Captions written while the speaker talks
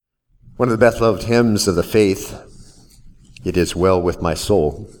One of the best loved hymns of the faith, "It Is Well With My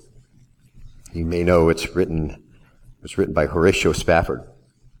Soul." You may know it was written by Horatio Spafford.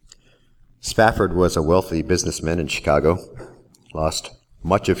 Spafford was a wealthy businessman in Chicago, lost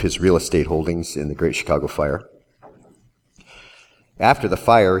much of his real estate holdings in the Great Chicago Fire. After the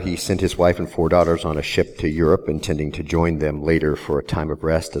fire, he sent his wife and 4 daughters on a ship to Europe, intending to join them later for a time of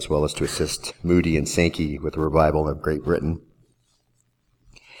rest, as well as to assist Moody and Sankey with the revival of Great Britain.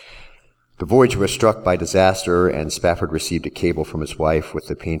 The voyage was struck by disaster, and Spafford received a cable from his wife with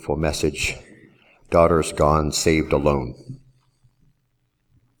the painful message, "Daughters gone, saved alone."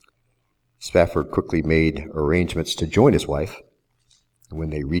 Spafford quickly made arrangements to join his wife.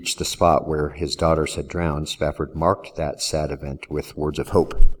 When they reached the spot where his daughters had drowned, Spafford marked that sad event with words of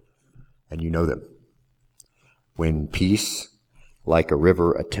hope, and you know them. "When peace like a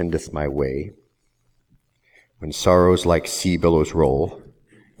river attendeth my way, when sorrows like sea billows roll,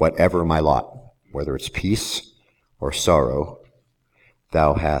 whatever my lot, whether it's peace or sorrow,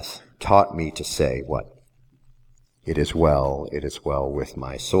 thou hast taught me to say," what? It is well with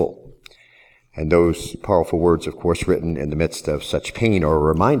my soul." And those powerful words, of course, written in the midst of such pain, are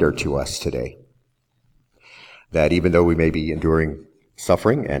a reminder to us today that even though we may be enduring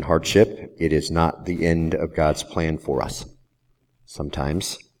suffering and hardship, it is not the end of God's plan for us.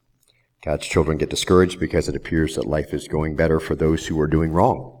 Sometimes God's children get discouraged because it appears that life is going better for those who are doing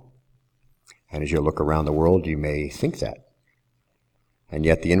wrong. And as you look around the world, you may think that. And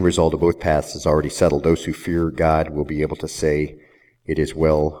yet the end result of both paths is already settled. Those who fear God will be able to say, "It is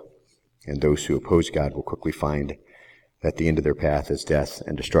well," and those who oppose God will quickly find that the end of their path is death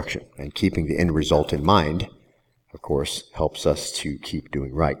and destruction. And keeping the end result in mind, of course, helps us to keep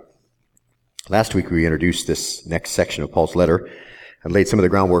doing right. Last week we introduced this next section of Paul's letter and laid some of the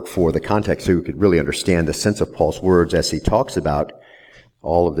groundwork for the context so we could really understand the sense of Paul's words as he talks about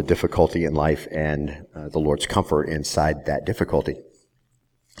all of the difficulty in life and the Lord's comfort inside that difficulty.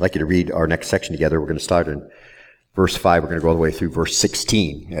 I'd like you to read our next section together. We're going to start in verse 5. We're going to go all the way through verse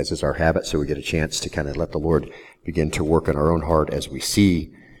 16, as is our habit, so we get a chance to kind of let the Lord begin to work in our own heart as we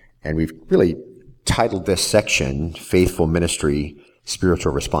see. And we've really titled this section, "Faithful Ministry,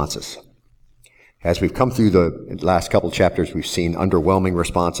 Spiritual Responses." As we've come through the last couple chapters, we've seen underwhelming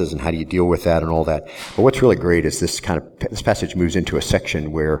responses and how do you deal with that and all that. But what's really great is this passage moves into a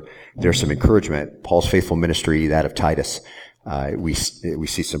section where there's some encouragement. Paul's faithful ministry, that of Titus, we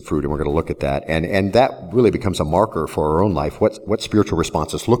see some fruit, and we're going to look at that. And that really becomes a marker for our own life, what spiritual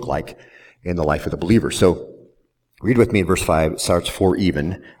responses look like in the life of the believer. So read with me in verse 5. It starts "for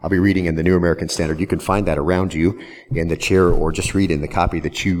even." I'll be reading in the New American Standard. You can find that around you in the chair, or just read in the copy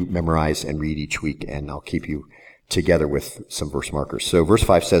that you memorize and read each week, and I'll keep you together with some verse markers. So verse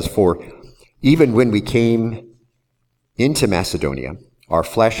 5 says, "For even when we came into Macedonia, our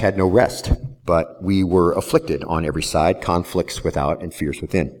flesh had no rest, but we were afflicted on every side, conflicts without and fears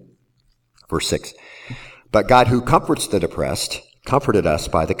within." Verse 6, "But God, who comforts the depressed, comforted us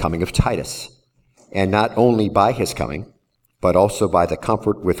by the coming of Titus, and not only by his coming, but also by the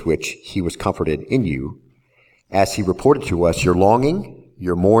comfort with which he was comforted in you, as he reported to us your longing,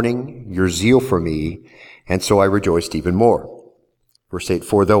 your mourning, your zeal for me, and so I rejoiced even more." Verse 8,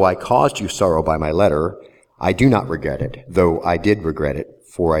 "For though I caused you sorrow by my letter, I do not regret it, though I did regret it,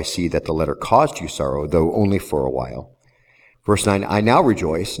 for I see that the letter caused you sorrow, though only for a while." Verse 9, "I now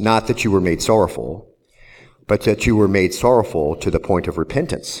rejoice, not that you were made sorrowful, but that you were made sorrowful to the point of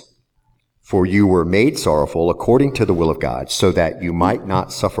repentance. For you were made sorrowful according to the will of God, so that you might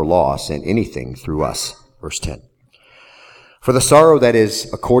not suffer loss in anything through us." Verse 10, "For the sorrow that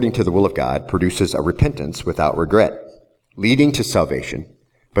is according to the will of God produces a repentance without regret, leading to salvation,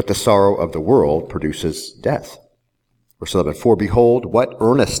 but the sorrow of the world produces death." Verse 11, "For behold, what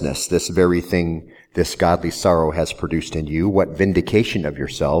earnestness this very thing, this godly sorrow has produced in you, what vindication of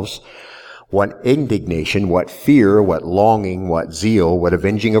yourselves, what indignation, what fear, what longing, what zeal, what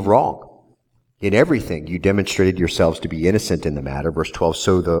avenging of wrong. In everything you demonstrated yourselves to be innocent in the matter." Verse 12,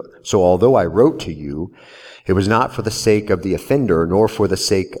 So although I wrote to you, it was not for the sake of the offender, nor for the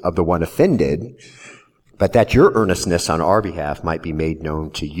sake of the one offended, but that your earnestness on our behalf might be made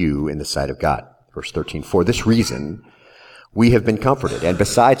known to you in the sight of God." Verse 13, "For this reason we have been comforted, and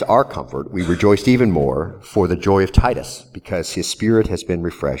besides our comfort, we rejoiced even more for the joy of Titus, because his spirit has been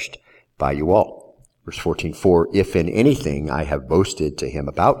refreshed by you all." Verse 14, "For if in anything I have boasted to him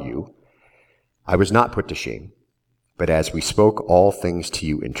about you, I was not put to shame, but as we spoke all things to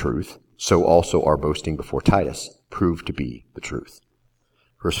you in truth, so also our boasting before Titus proved to be the truth."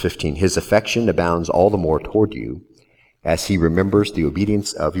 Verse 15, "His affection abounds all the more toward you, as he remembers the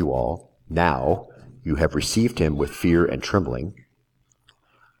obedience of you all. Now you have received him with fear and trembling,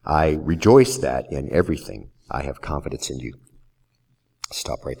 I rejoice that in everything I have confidence in you.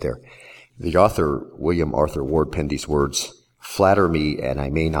 Stop right there. The author, William Arthur Ward, penned these words: flatter me and I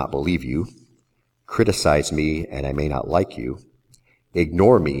may not believe you. Criticize me and I may not like you.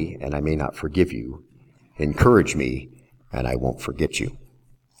 Ignore me and I may not forgive you. Encourage me and I won't forget you.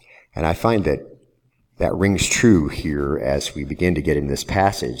 And I find that rings true here as we begin to get in this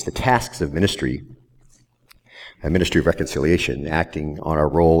passage. The tasks of ministry, a ministry of reconciliation, acting on our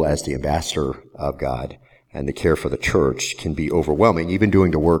role as the ambassador of God and the care for the church, can be overwhelming. Even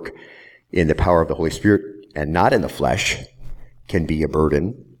doing the work in the power of the Holy Spirit and not in the flesh can be a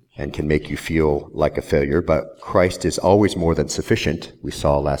burden and can make you feel like a failure. But Christ is always more than sufficient, we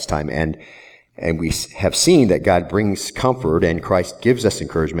saw last time. And we have seen that God brings comfort and Christ gives us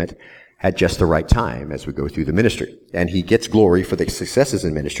encouragement at just the right time as we go through the ministry. And he gets glory for the successes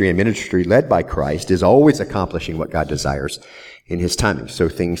in ministry, and ministry led by Christ is always accomplishing what God desires in his timing. So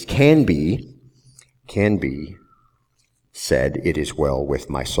things can be said, it is well with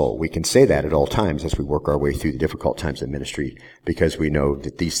my soul. We can say that at all times as we work our way through the difficult times of ministry, because we know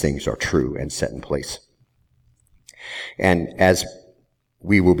that these things are true and set in place. And as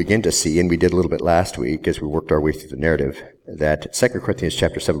we will begin to see, and we did a little bit last week as we worked our way through the narrative, that 2 Corinthians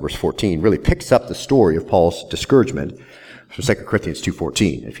chapter 7, verse 14 really picks up the story of Paul's discouragement from 2 Corinthians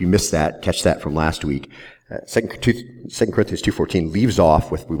 2:14. If you missed that, catch that from last week. 2 Corinthians 2:14 leaves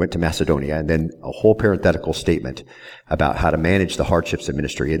off with, we went to Macedonia, and then a whole parenthetical statement about how to manage the hardships of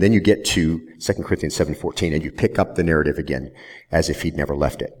ministry. And then you get to 2 Corinthians 7:14, and you pick up the narrative again as if he'd never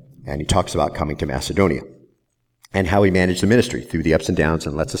left it. And he talks about coming to Macedonia and how he managed the ministry through the ups and downs,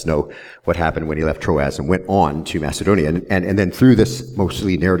 and lets us know what happened when he left Troas and went on to Macedonia. And then through this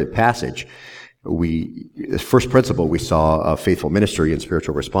mostly narrative passage, the first principle we saw of faithful ministry and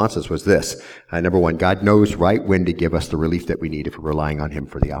spiritual responses was this. Number one, God knows right when to give us the relief that we need if we're relying on him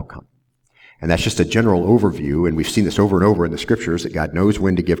for the outcome. And that's just a general overview, and we've seen this over and over in the scriptures, that God knows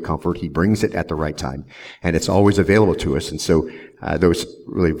when to give comfort. He brings it at the right time, and it's always available to us. And so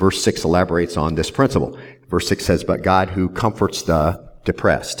verse 6 elaborates on this principle. Verse 6 says, but God who comforts the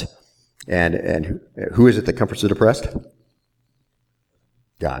depressed. And who is it that comforts the depressed?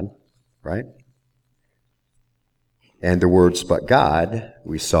 God, right? And the words, but God,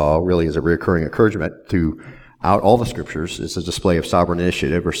 we saw really as a recurring encouragement throughout all the scriptures. It's a display of sovereign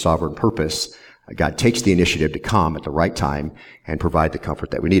initiative or sovereign purpose. God takes the initiative to come at the right time and provide the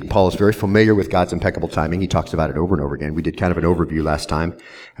comfort that we need. Paul is very familiar with God's impeccable timing. He talks about it over and over again. We did kind of an overview last time,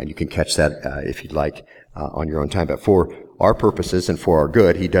 and you can catch that if you'd like on your own time. But for our purposes and for our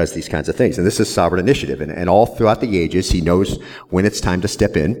good, he does these kinds of things. And this is sovereign initiative. And all throughout the ages, he knows when it's time to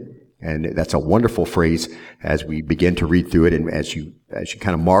step in. And that's a wonderful phrase as we begin to read through it. And as you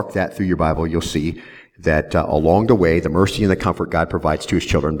kind of mark that through your Bible, you'll see that along the way, the mercy and the comfort God provides to his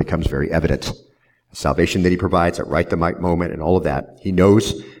children becomes very evident. The salvation that he provides at right the right moment and all of that. He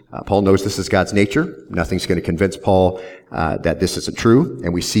knows, Paul knows this is God's nature. Nothing's going to convince Paul that this isn't true.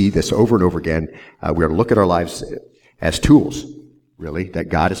 And we see this over and over again. We are to look at our lives as tools, really, that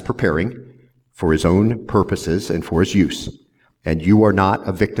God is preparing for his own purposes and for his use. And you are not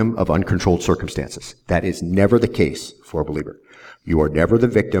a victim of uncontrolled circumstances. That is never the case for a believer. You are never the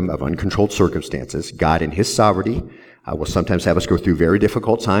victim of uncontrolled circumstances. God in his sovereignty will sometimes have us go through very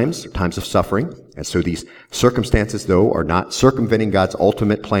difficult times of suffering. And so these circumstances, though, are not circumventing God's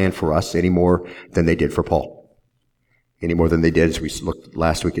ultimate plan for us any more than they did for Paul. Any more than they did as we looked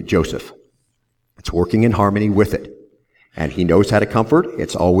last week at Joseph. It's working in harmony with it. And he knows how to comfort.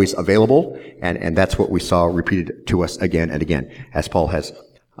 It's always available. And that's what we saw repeated to us again and again, as Paul has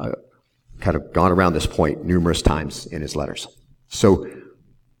kind of gone around this point numerous times in his letters. So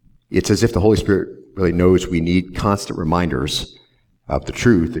it's as if the Holy Spirit really knows we need constant reminders of the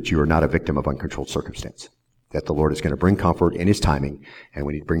truth that you are not a victim of uncontrolled circumstance, that the Lord is going to bring comfort in his timing, and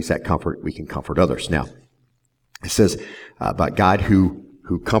when he brings that comfort, we can comfort others. Now, it says about God who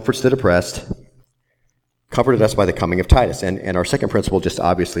comforts the depressed, comforted us by the coming of Titus. And our second principle, just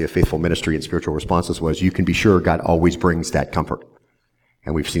obviously of faithful ministry and spiritual responses, was you can be sure God always brings that comfort.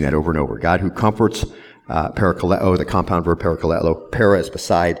 And we've seen that over and over. God who comforts, parakaleo, the compound verb parakaleo, para is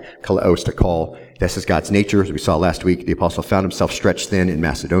beside, kaleos to call. This is God's nature. As we saw last week, the apostle found himself stretched thin in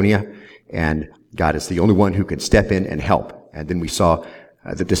Macedonia, and God is the only one who can step in and help. And then we saw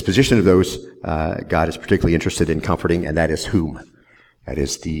the disposition of those God is particularly interested in comforting, and that is whom? That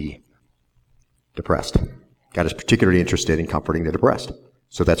is the depressed. God is particularly interested in comforting the depressed.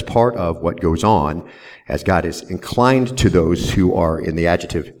 So that's part of what goes on as God is inclined to those who are, in the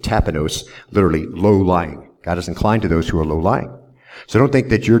adjective tapenos, literally low-lying. God is inclined to those who are low-lying. So don't think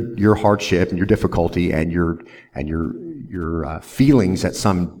that your hardship and your difficulty and your feelings at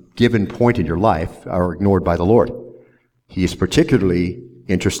some given point in your life are ignored by the Lord. He is particularly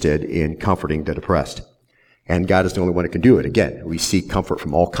interested in comforting the depressed. And God is the only one who can do it. Again, we seek comfort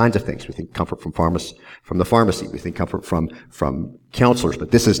from all kinds of things. We think comfort from the pharmacy. We think comfort from counselors.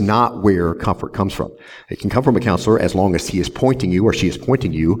 But this is not where comfort comes from. It can come from a counselor as long as he is pointing you or she is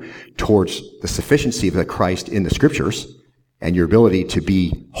pointing you towards the sufficiency of the Christ in the Scriptures and your ability to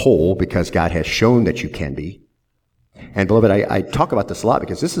be whole because God has shown that you can be. And beloved, I talk about this a lot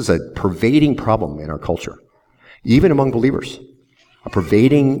because this is a pervading problem in our culture, even among believers. A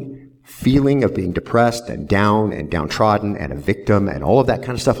pervading feeling of being depressed and down and downtrodden and a victim and all of that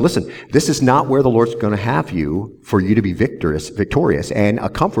kind of stuff. Listen, this is not where the Lord's going to have you for you to be victorious and a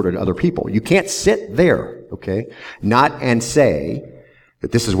comforter to other people. You can't sit there, okay, and say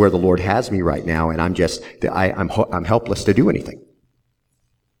that this is where the Lord has me right now and I'm helpless to do anything.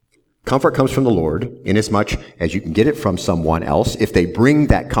 Comfort comes from the Lord inasmuch as you can get it from someone else if they bring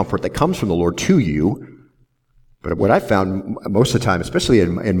that comfort that comes from the Lord to you. But what I've found most of the time, especially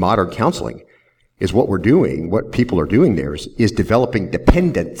in modern counseling, is what people are doing there is developing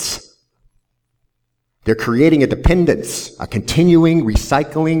dependence. They're creating a dependence, a continuing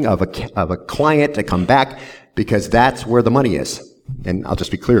recycling of a client to come back because that's where the money is. And I'll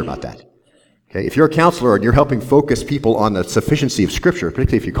just be clear about that. Okay? If you're a counselor and you're helping focus people on the sufficiency of Scripture,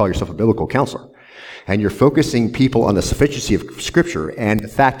 particularly if you call yourself a biblical counselor, and you're focusing people on the sufficiency of Scripture and the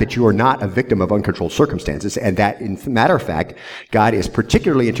fact that you are not a victim of uncontrolled circumstances, and that, in matter of fact, God is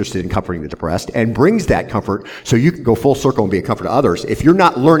particularly interested in comforting the depressed and brings that comfort so you can go full circle and be a comfort to others. If you're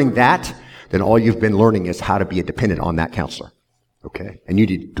not learning that, then all you've been learning is how to be a dependent on that counselor. Okay? And you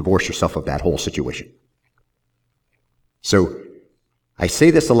need to divorce yourself of that whole situation. So, I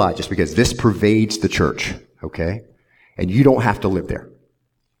say this a lot just because this pervades the church, okay? And you don't have to live there.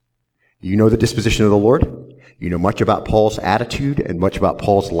 You know the disposition of the Lord. You know much about Paul's attitude and much about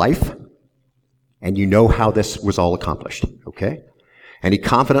Paul's life. And you know how this was all accomplished, okay? And he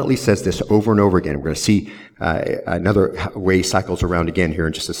confidently says this over and over again. We're going to see another way he cycles around again here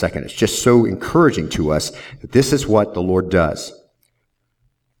in just a second. It's just so encouraging to us that this is what the Lord does.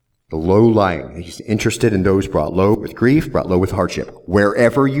 The low lying. He's interested in those brought low with grief, brought low with hardship.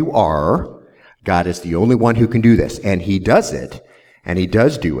 Wherever you are, God is the only one who can do this. And he does it. And he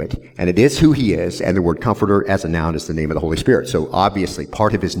does do it, and it is who he is, and the word comforter as a noun is the name of the Holy Spirit. So obviously,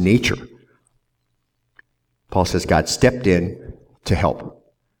 part of his nature. Paul says God stepped in to help.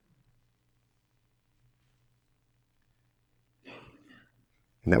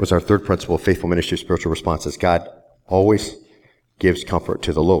 And that was our third principle of faithful ministry, spiritual responses. God always gives comfort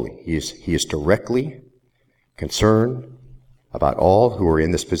to the lowly. He is directly concerned about all who are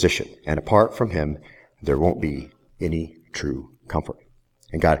in this position. And apart from him, there won't be any true comfort.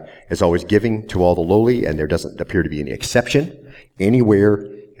 And God is always giving to all the lowly, and there doesn't appear to be any exception anywhere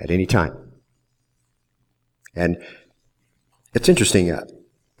at any time. And it's interesting,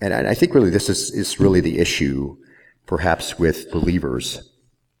 and I think really this is really the issue, perhaps, with believers.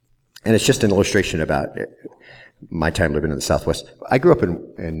 And it's just an illustration about my time living in the Southwest. I grew up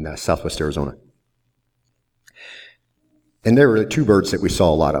in Southwest Arizona. And there were two birds that we saw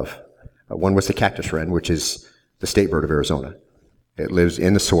a lot of. One was the cactus wren, which is the state bird of Arizona. It lives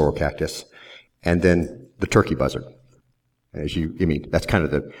in the saguaro cactus. And then the turkey buzzard. That's kind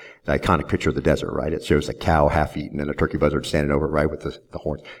of the iconic picture of the desert, right? It shows a cow half-eaten and a turkey buzzard standing over it, right, with the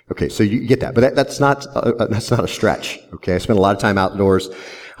horns. Okay, so you get that. But that's not a stretch, okay? I spent a lot of time outdoors,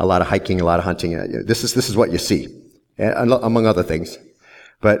 a lot of hiking, a lot of hunting. This is what you see, among other things.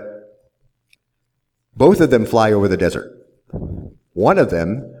 But both of them fly over the desert. One of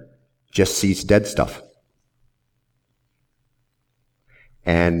them just sees dead stuff.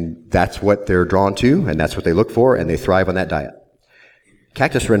 And that's what they're drawn to, and that's what they look for, and they thrive on that diet.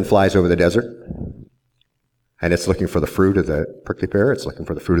 Cactus wren flies over the desert, and it's looking for the fruit of the prickly pear. It's looking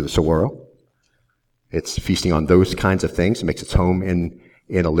for the fruit of the saguaro. It's feasting on those kinds of things. It makes its home in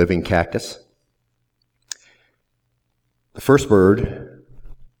a living cactus. The first bird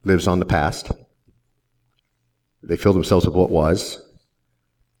lives on the past. They fill themselves with what was.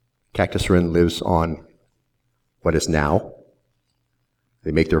 Cactus wren lives on what is now.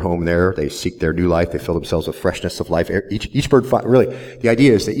 They make their home there. They seek their new life. They fill themselves with freshness of life. Each bird, really, the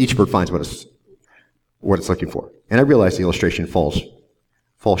idea is that each bird finds what it's looking for. And I realize the illustration falls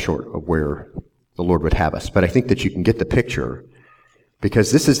short of where the Lord would have us. But I think that you can get the picture,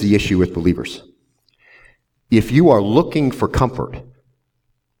 because this is the issue with believers. If you are looking for comfort,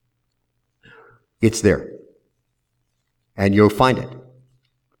 it's there. And you'll find it.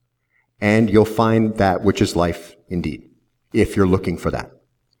 And you'll find that which is life indeed. if you're looking for that.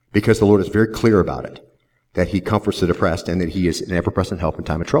 Because the Lord is very clear about it, that he comforts the depressed and that he is an ever-present help in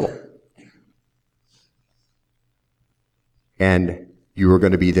time of trouble. And you are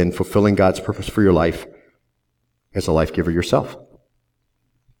going to be then fulfilling God's purpose for your life as a life giver yourself.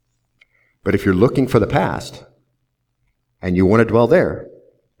 But if you're looking for the past and you want to dwell there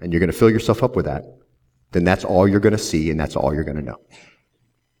and you're going to fill yourself up with that, then that's all you're going to see and that's all you're going to know.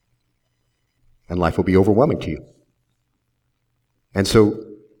 And life will be overwhelming to you. And so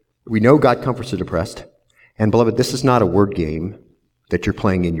we know God comforts the depressed. And beloved, this is not a word game that you're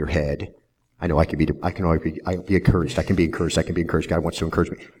playing in your head. I know I can be encouraged. I can be encouraged. God wants to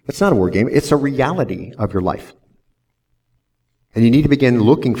encourage me. It's not a word game. It's a reality of your life. And you need to begin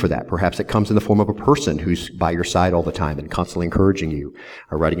looking for that. Perhaps it comes in the form of a person who's by your side all the time and constantly encouraging you,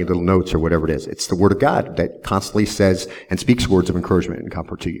 or writing you little notes or whatever it is. It's the Word of God that constantly says and speaks words of encouragement and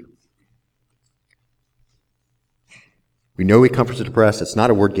comfort to you. We know he comforts the depressed. It's not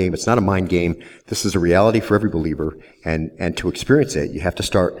a word game. It's not a mind game. This is a reality for every believer. And to experience it, you have to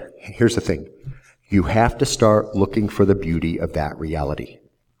start, here's the thing. You have to start looking for the beauty of that reality.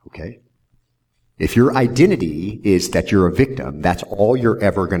 Okay? If your identity is that you're a victim, that's all you're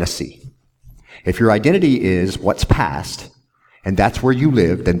ever going to see. If your identity is what's past, and that's where you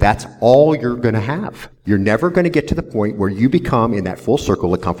live, then that's all you're going to have. You're never going to get to the point where you become, in that full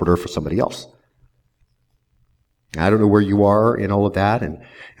circle, a comforter for somebody else. I don't know where you are in all of that, and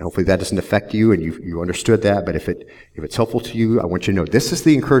hopefully that doesn't affect you, and you understood that, but if it's helpful to you, I want you to know this is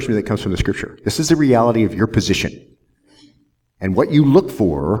the encouragement that comes from the Scripture. This is the reality of your position. And what you look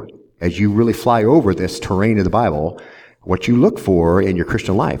for as you really fly over this terrain of the Bible, what you look for in your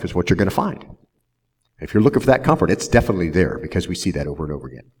Christian life is what you're going to find. If you're looking for that comfort, it's definitely there, because we see that over and over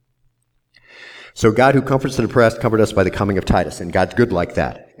again. So God, who comforts the depressed, comforted us by the coming of Titus, and God's good like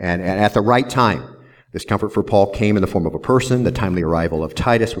that. And at the right time. This comfort for Paul came in the form of a person, the timely arrival of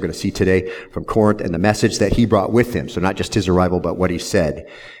Titus, we're going to see today from Corinth, and the message that he brought with him. So not just his arrival, but what he said.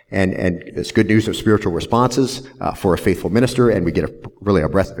 And it's good news of spiritual responses for a faithful minister, and we get really a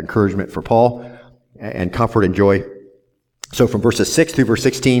breath of encouragement for Paul, and comfort and joy. So from verses 6 through verse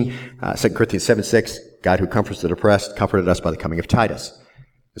 16, 2 Corinthians 7:6, God who comforts the depressed comforted us by the coming of Titus.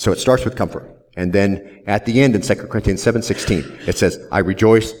 So it starts with comfort. And then at the end in 2 Corinthians 7:16, it says, I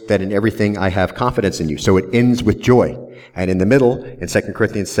rejoice that in everything I have confidence in you. So it ends with joy. And in the middle, in 2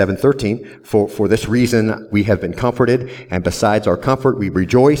 Corinthians 7:13, for this reason we have been comforted, and besides our comfort we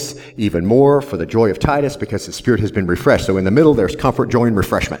rejoice even more for the joy of Titus, because his spirit has been refreshed. So in the middle there's comfort, joy, and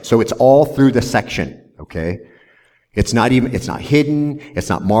refreshment. So it's all through the section, okay? It's not hidden, it's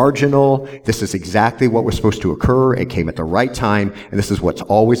not marginal. This is exactly what was supposed to occur. It came at the right time, and this is what's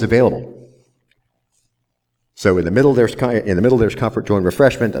always available. So in the middle there's comfort, joy, and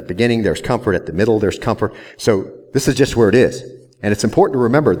refreshment. At the beginning there's comfort. At the middle there's comfort. So this is just where it is. And it's important to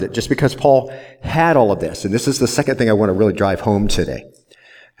remember that just because Paul had all of this, and this is the second thing I want to really drive home today.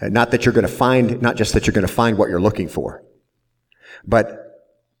 Not just that you're going to find what you're looking for, but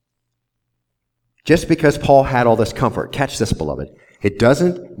just because Paul had all this comfort, catch this, beloved, it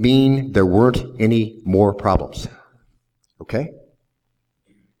doesn't mean there weren't any more problems. Okay?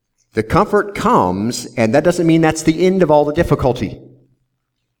 The comfort comes, and that doesn't mean that's the end of all the difficulty.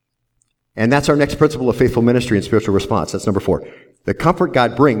 And that's our next principle of faithful ministry and spiritual response. That's number 4. The comfort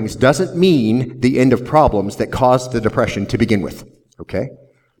God brings doesn't mean the end of problems that caused the depression to begin with. Okay?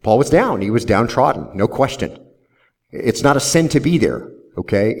 Paul was down. He was downtrodden. No question. It's not a sin to be there.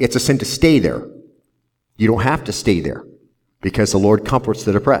 Okay? It's a sin to stay there. You don't have to stay there, because the Lord comforts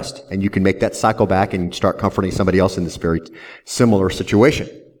the depressed. And you can make that cycle back and start comforting somebody else in this very similar situation.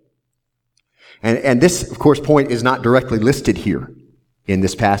 And this, of course, point is not directly listed here in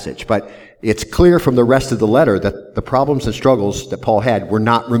this passage, but it's clear from the rest of the letter that the problems and struggles that Paul had were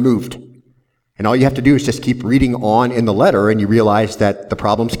not removed. And all you have to do is just keep reading on in the letter, and you realize that the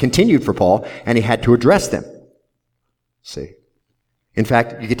problems continued for Paul, and he had to address them. See? In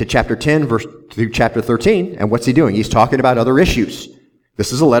fact, you get to chapter 10 through chapter 13, and what's he doing? He's talking about other issues.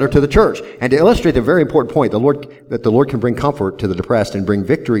 This is a letter to the church. And to illustrate the very important point, that the Lord can bring comfort to the depressed and bring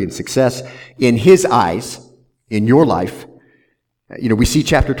victory and success in his eyes, in your life. We see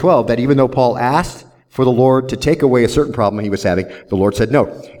chapter 12, that even though Paul asked for the Lord to take away a certain problem he was having, the Lord said no.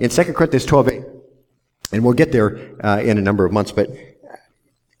 In 2 Corinthians 12:8, and we'll get there in a number of months, but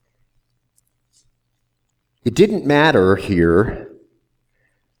it didn't matter here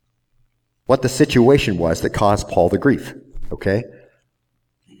what the situation was that caused Paul the grief, okay?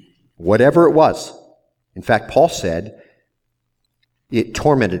 Whatever it was. In fact, Paul said, it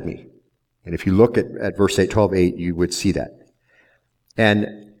tormented me. And if you look at verse 12:8, you would see that.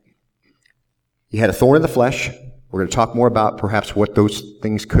 And he had a thorn in the flesh, We're going to talk more about perhaps what those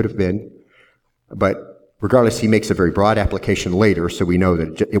things could have been. But regardless, he makes a very broad application later, so we know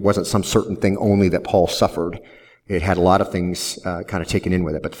that it wasn't some certain thing only that Paul suffered. It had a lot of things kind of taken in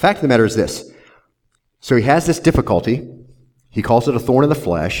with it. But the fact of the matter is this. So he has this difficulty. He calls it a thorn in the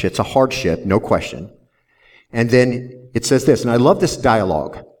flesh. It's a hardship, no question. And then it says this, and I love this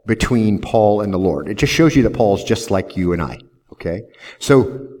dialogue between Paul and the Lord. It just shows you that Paul's just like you and I, okay?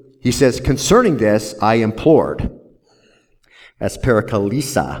 So he says, concerning this, I implored. That's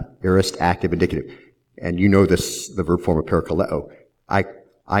parakalisa, aorist, active, indicative. And you know this, the verb form of parakaleo.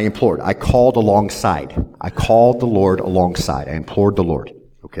 I implored. I called alongside. I called the Lord alongside. I implored the Lord,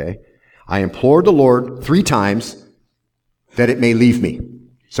 okay? I implored the Lord 3 times that it may leave me.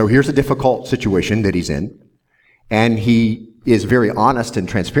 So here's a difficult situation that he's in. And he is very honest and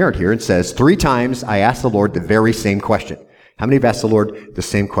transparent here and says, 3 times I asked the Lord the very same question. How many have asked the Lord the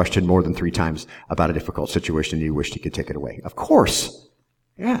same question more than 3 times about a difficult situation and you wished he could take it away? Of course.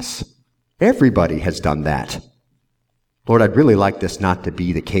 Yes. Everybody has done that. Lord, I'd really like this not to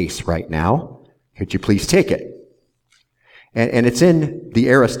be the case right now. Could you please take it? And it's in the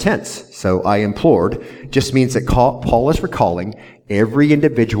aorist tense. So I implored just means that Paul is recalling every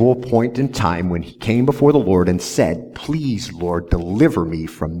individual point in time when he came before the Lord and said, please, Lord, deliver me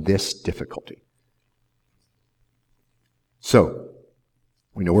from this difficulty. So,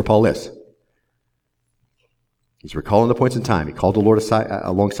 we know where Paul is. He's recalling the points in time. He called the Lord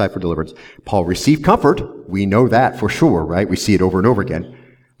alongside for deliverance. Paul received comfort. We know that for sure, right? We see it over and over again.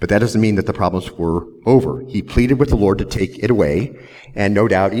 But that doesn't mean that the problems were over. He pleaded with the Lord to take it away. And no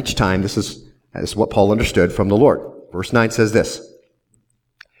doubt each time this is what Paul understood from the Lord. Verse 9 says this.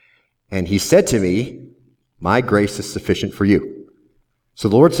 And he said to me, my grace is sufficient for you. So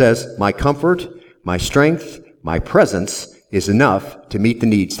the Lord says, my comfort, my strength, my presence is enough to meet the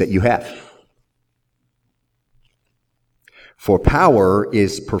needs that you have. For power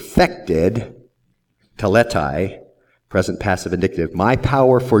is perfected, teletai, present passive indicative. My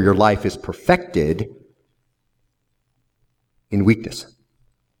power for your life is perfected in weakness.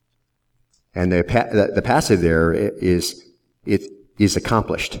 And the passive there is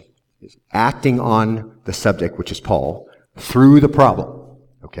accomplished. It's acting on the subject, which is Paul, through the problem.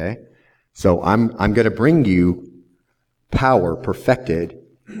 Okay? So I'm going to bring you power perfected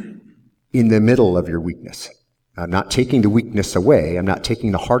in the middle of your weakness. I'm not taking the weakness away. I'm not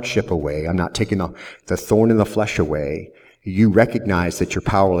taking the hardship away. I'm not taking the thorn in the flesh away. You recognize that you're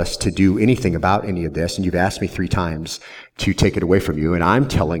powerless to do anything about any of this, and you've asked me 3 times to take it away from you, and I'm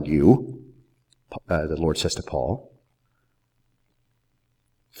telling you, the Lord says to Paul,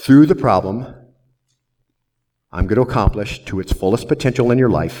 through the problem, I'm going to accomplish to its fullest potential in your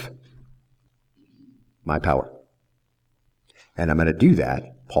life my power. And I'm going to do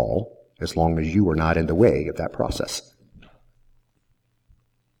that, Paul, as long as you are not in the way of that process.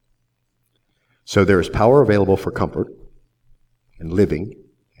 So there is power available for comfort and living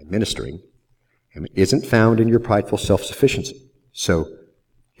and ministering, and it isn't found in your prideful self-sufficiency. So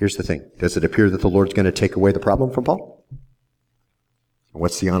here's the thing. Does it appear that the Lord's going to take away the problem from Paul?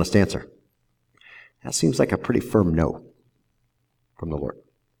 What's the honest answer? That seems like a pretty firm no from the Lord.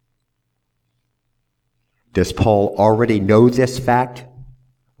 Does Paul already know this fact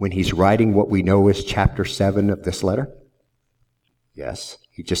when he's writing what we know is chapter 7 of this letter? Yes.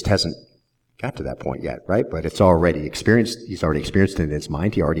 He just hasn't got to that point yet, right? But it's already experienced. He's already experienced it in his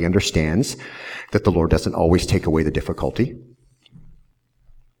mind. He already understands that the Lord doesn't always take away the difficulty.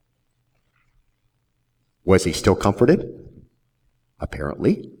 Was he still comforted?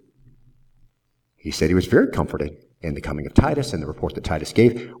 Apparently. He said he was very comforted in the coming of Titus and the report that Titus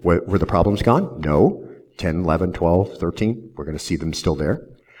gave. Were the problems gone? No. 10, 11, 12, 13. We're going to see them still there.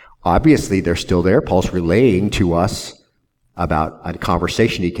 Obviously, they're still there. Paul's relaying to us about a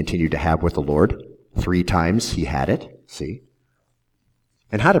conversation he continued to have with the Lord. 3 times he had it. See?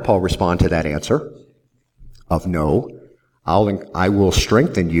 And how did Paul respond to that answer? Of no. I will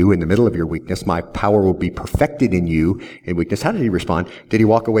strengthen you in the middle of your weakness. My power will be perfected in you in weakness. How did he respond? Did he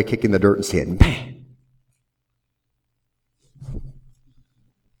walk away kicking the dirt and saying, man?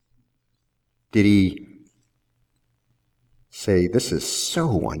 Did he say, this is so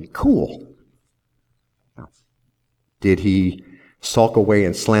uncool? No. Did he sulk away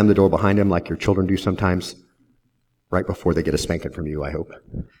and slam the door behind him like your children do sometimes right before they get a spanking from you, I hope?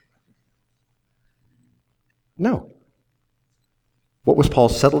 No. What was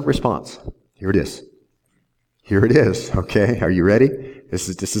Paul's settled response? Here it is. Here it is, okay? Are you ready? This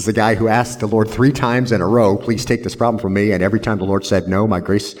is the guy who asked the Lord 3 times in a row, please take this problem from me, and every time the Lord said, no, my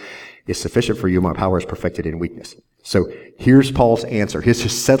grace is sufficient for you, my power is perfected in weakness. So here's Paul's answer, his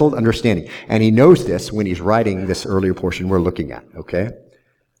settled understanding. And he knows this when he's writing this earlier portion we're looking at, okay?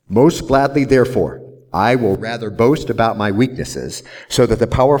 Most gladly, therefore, I will rather boast about my weaknesses so that the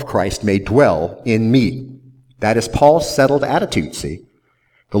power of Christ may dwell in me. That is Paul's settled attitude, see?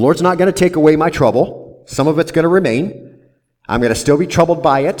 The Lord's not going to take away my trouble. Some of it's going to remain. I'm going to still be troubled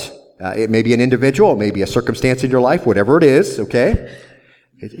by it. It may be an individual, it may be a circumstance in your life, whatever it is, okay?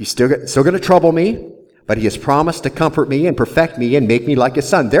 He's still going to trouble me, but he has promised to comfort me and perfect me and make me like his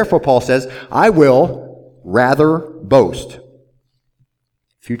son. Therefore, Paul says, I will rather boast.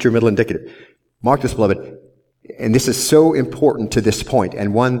 Future middle indicative. Mark this, beloved, and this is so important to this point,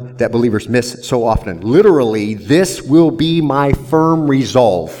 and one that believers miss so often. Literally, this will be my firm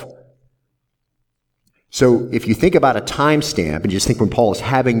resolve. So if you think about a time stamp, and you just think when Paul is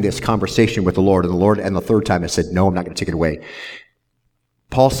having this conversation with the Lord, and the third time has said, no, I'm not going to take it away.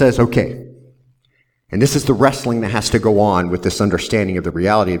 Paul says, okay. And this is the wrestling that has to go on with this understanding of the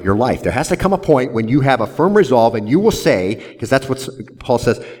reality of your life. There has to come a point when you have a firm resolve and you will say, because that's what Paul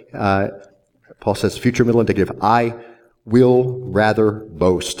says, future middle indicative, I will rather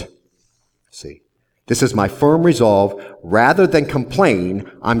boast. See, this is my firm resolve. Rather than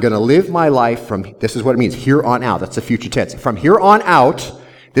complain, I'm going to live my life from, this is what it means, here on out. That's the future tense. From here on out,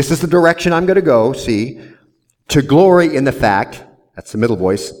 this is the direction I'm going to go, see, to glory in the fact, that's the middle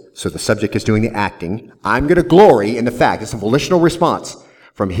voice, so the subject is doing the acting. I'm going to glory in the fact, it's a volitional response.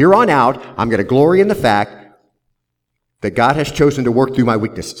 From here on out, I'm going to glory in the fact that God has chosen to work through my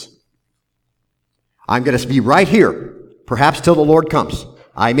weaknesses. I'm going to be right here, perhaps till the Lord comes.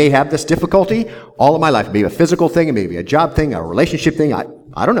 I may have this difficulty all of my life. It may be a physical thing, it may be a job thing, a relationship thing, I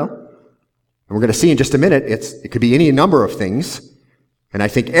don't know. And we're going to see in just a minute, it could be any number of things. And I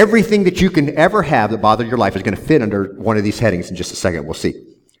think everything that you can ever have that bothered your life is going to fit under one of these headings in just a second. We'll see.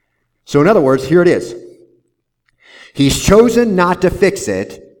 So in other words, here it is. He's chosen not to fix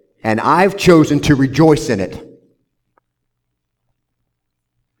it, and I've chosen to rejoice in it.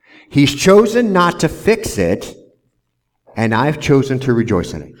 He's chosen not to fix it, and I've chosen to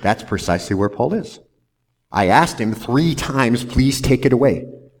rejoice in it. That's precisely where Paul is. I asked him 3 times, please take it away.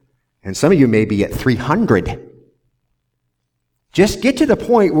 And some of you may be at 300. Just get to the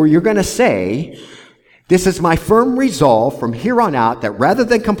point where you're going to say, this is my firm resolve from here on out that rather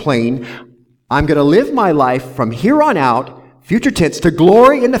than complain, I'm going to live my life from here on out, future tense, to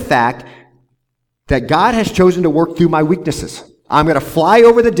glory in the fact that God has chosen to work through my weaknesses. I'm going to fly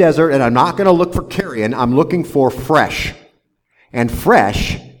over the desert and I'm not going to look for carrion. I'm looking for fresh. And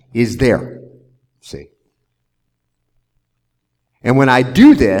fresh is there. See? And when I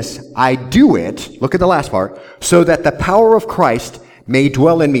do this, I do it, look at the last part, so that the power of Christ may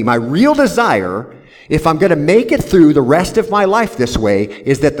dwell in me. My real desire, if I'm going to make it through the rest of my life this way,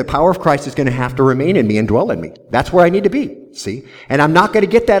 is that the power of Christ is going to have to remain in me and dwell in me. That's where I need to be, see? And I'm not going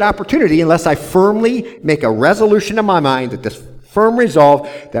to get that opportunity unless I firmly make a resolution in my mind that this firm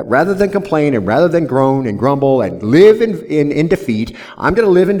resolve that rather than complain and rather than groan and grumble and live in defeat, I'm going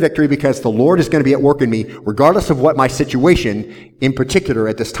to live in victory because the Lord is going to be at work in me regardless of what my situation in particular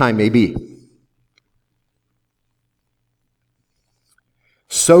at this time may be.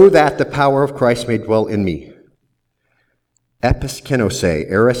 So that the power of Christ may dwell in me.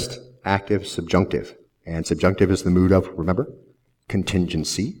 Episkenose, aorist, active, subjunctive. And subjunctive is the mood of, remember,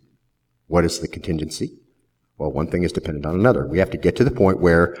 contingency. What is the contingency? Well, one thing is dependent on another. We have to get to the point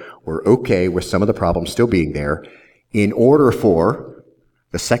where we're okay with some of the problems still being there in order for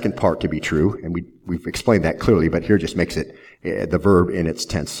the second part to be true. And we've explained that clearly, but here just makes it, the verb in its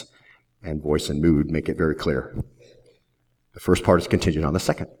tense and voice and mood make it very clear. The first part is contingent on the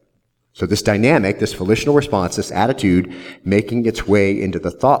second. So this dynamic, this volitional response, this attitude making its way into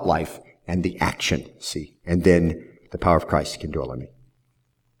the thought life and the action, see, and then the power of Christ can dwell in me.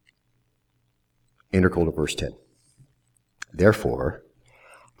 Integral to verse 10. Therefore,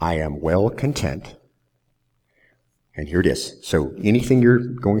 I am well content. And here it is. So anything you're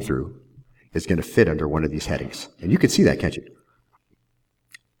going through is going to fit under one of these headings. And you can see that, can't you?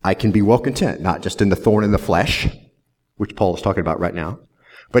 I can be well content, not just in the thorn in the flesh, which Paul is talking about right now,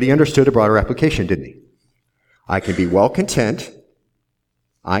 but he understood a broader application, didn't he? I can be well content.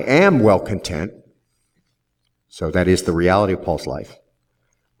 I am well content. So that is the reality of Paul's life.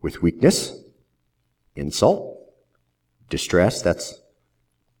 With weakness, insult, distress, that's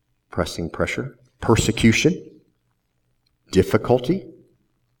pressing pressure, persecution, difficulty,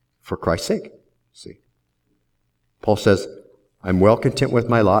 for Christ's sake. See, Paul says, I'm well content with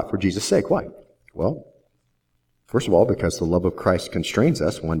my lot for Jesus' sake. Why? Well, first of all, because the love of Christ constrains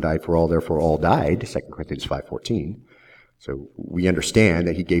us. One died for all, therefore all died, 2 Corinthians 5:14. So we understand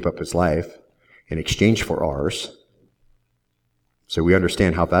that he gave up his life in exchange for ours. So we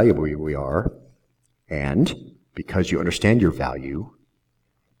understand how valuable we are, and because you understand your value,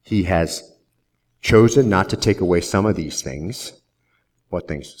 he has chosen not to take away some of these things. What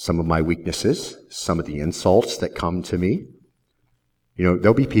things? Some of my weaknesses, some of the insults that come to me. You know,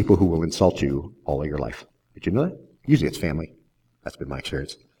 there'll be people who will insult you all of your life. Did you know that? Usually it's family. That's been my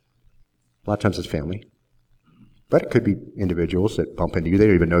experience. A lot of times it's family. But it could be individuals that bump into you. They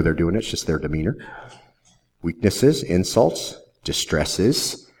don't even know they're doing it. It's just their demeanor. Weaknesses, insults,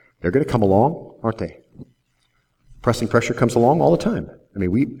 distresses. They're going to come along, aren't they? Pressing pressure comes along all the time. I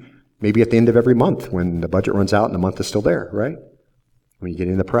mean, maybe at the end of every month when the budget runs out and the month is still there, right? When you get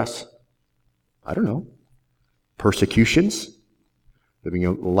in the press. I don't know. Persecutions. Living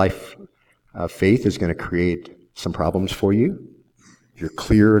a life of faith is going to create some problems for you. If you're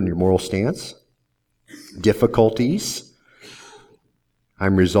clear in your moral stance. Difficulties.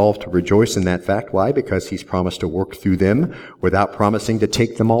 I'm resolved to rejoice in that fact. Why? Because he's promised to work through them without promising to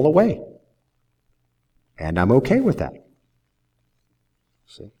take them all away. And I'm okay with that.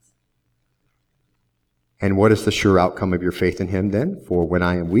 See? And what is the sure outcome of your faith in him then? For when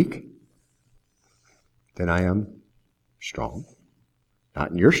I am weak, then I am strong. Not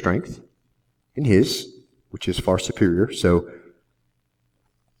in your strength, in his, which is far superior. So,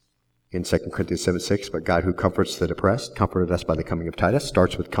 in 2 Corinthians 7:6, but God who comforts the depressed, comforted us by the coming of Titus,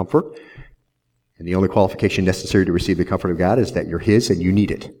 starts with comfort. And the only qualification necessary to receive the comfort of God is that you're his and you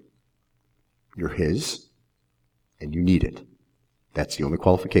need it. You're his and you need it. That's the only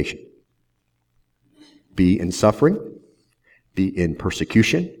qualification. Be in suffering, be in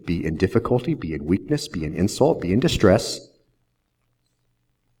persecution, be in difficulty, be in weakness, be in insult, be in distress.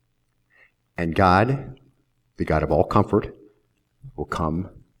 And God, the God of all comfort, will come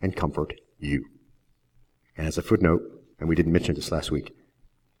and comfort you. And as a footnote, and we didn't mention this last week,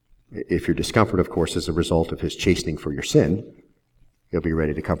 if your discomfort, of course, is a result of his chastening for your sin, he'll be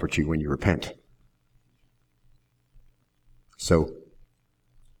ready to comfort you when you repent. So,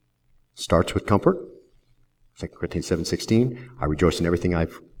 starts with comfort. 2 Corinthians 7:16, I rejoice in everything. I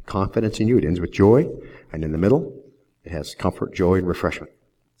have confidence in you. It ends with joy. And in the middle, it has comfort, joy, and refreshment.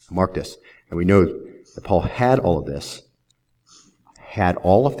 Mark this. And we know that Paul had all of this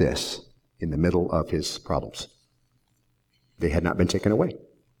in the middle of his problems. They had not been taken away.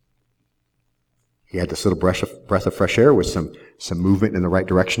 He had this little breath of fresh air with some movement in the right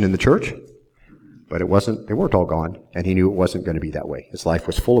direction in the church, but they weren't all gone, and he knew it wasn't going to be that way. His life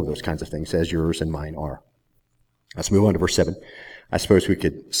was full of those kinds of things, as yours and mine are. Let's move on to verse 7. I suppose we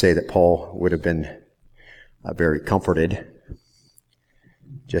could say that Paul would have been very comforted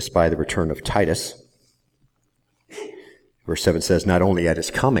just by the return of Titus. Verse 7 says, not only at his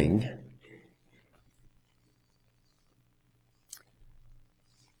coming,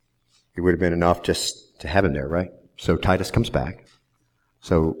 it would have been enough just to have him there, right? So Titus comes back.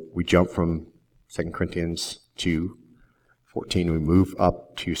 So we jump from 2 Corinthians 2:14, we move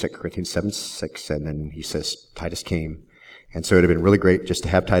up to 2 Corinthians 7:6, and then he says Titus came. And so it would have been really great just to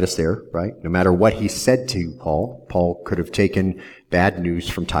have Titus there, right? No matter what he said to Paul, Paul could have taken bad news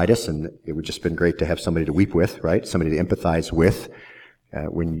from Titus, and it would just been great to have somebody to weep with, right? Somebody to empathize with.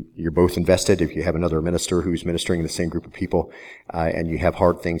 When you're both invested, if you have another minister who's ministering in the same group of people, and you have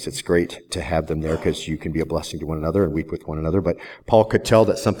hard things, it's great to have them there because you can be a blessing to one another and weep with one another. But Paul could tell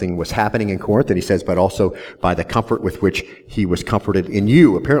that something was happening in Corinth, and he says, but also by the comfort with which he was comforted in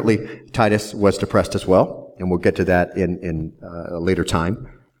you. Apparently, Titus was depressed as well, and we'll get to that in a later time.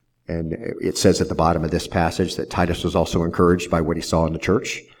 And it says at the bottom of this passage that Titus was also encouraged by what he saw in the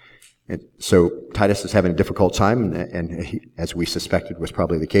church. And so Titus is having a difficult time, and he, as we suspected was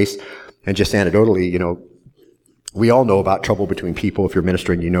probably the case. And just anecdotally, we all know about trouble between people. If you're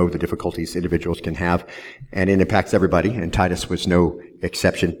ministering, you know the difficulties individuals can have, and it impacts everybody, and Titus was no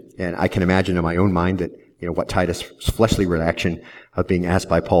exception. And I can imagine in my own mind that, what Titus' fleshly reaction of being asked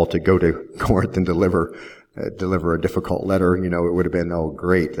by Paul to go to Corinth and deliver a difficult letter, it would have been, oh,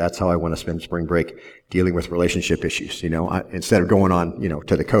 great, that's how I want to spend spring break, dealing with relationship issues. Instead of going on,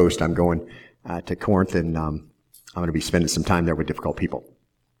 to the coast, I'm going to Corinth, and I'm going to be spending some time there with difficult people.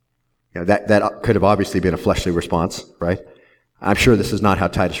 That could have obviously been a fleshly response, right? I'm sure this is not how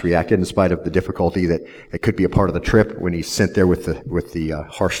Titus reacted, in spite of the difficulty that it could be a part of the trip when he's sent there with the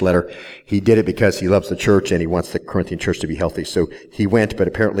harsh letter. He did it because he loves the church and he wants the Corinthian church to be healthy. So he went, but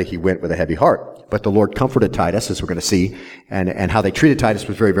apparently he went with a heavy heart. But the Lord comforted Titus, as we're going to see, and how they treated Titus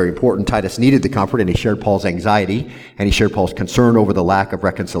was very, very important. Titus needed the comfort, and he shared Paul's anxiety, and he shared Paul's concern over the lack of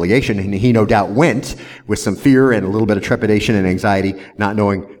reconciliation, and he no doubt went with some fear and a little bit of trepidation and anxiety, not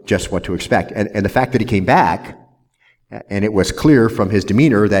knowing just what to expect. And the fact that he came back, and it was clear from his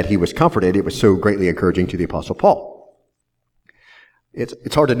demeanor that he was comforted, it was so greatly encouraging to the Apostle Paul.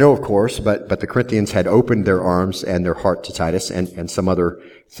 It's hard to know, of course, but the Corinthians had opened their arms and their heart to Titus and some other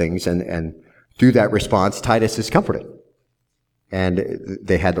things, and through that response, Titus is comforted. And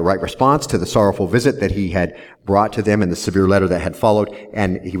they had the right response to the sorrowful visit that he had brought to them and the severe letter that had followed,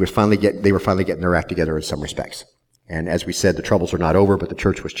 and they were finally getting their act together in some respects. And as we said, the troubles are not over, but the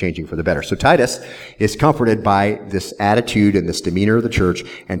church was changing for the better. So Titus is comforted by this attitude and this demeanor of the church,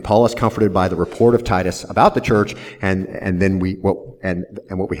 and Paul is comforted by the report of Titus about the church. And then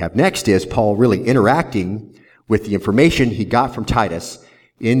what we have next is Paul really interacting with the information he got from Titus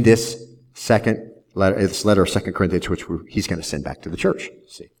in this letter of 2 Corinthians, which he's going to send back to the church.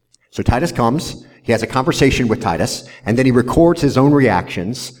 See, so Titus comes, he has a conversation with Titus, and then he records his own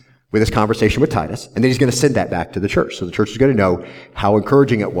reactions with his conversation with Titus, and then he's going to send that back to the church. So the church is going to know how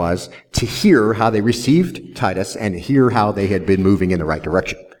encouraging it was to hear how they received Titus and hear how they had been moving in the right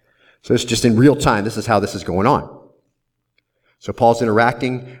direction. So it's just in real time, this is how this is going on. So Paul's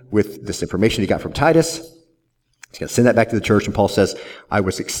interacting with this information he got from Titus. He's going to send that back to the church, and Paul says, I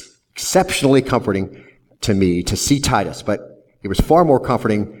was exceptionally comforting to me to see Titus, but it was far more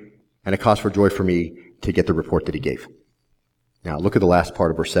comforting and a cause for joy for me to get the report that he gave. Now, look at the last part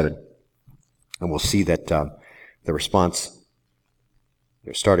of verse 7, and we'll see that the response,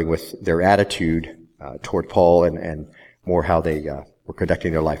 starting with their attitude toward Paul and more how they were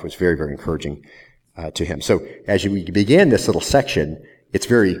conducting their life, was very, very encouraging to him. So as we begin this little section, it's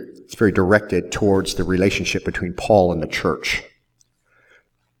very directed towards the relationship between Paul and the church.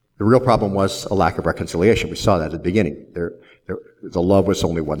 The real problem was a lack of reconciliation. We saw that at the beginning. The love was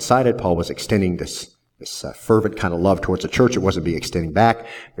only one-sided. Paul was extending this fervent kind of love towards the church. It wasn't being extending back.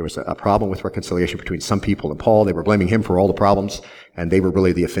 There was a problem with reconciliation between some people and Paul. They were blaming him for all the problems, and they were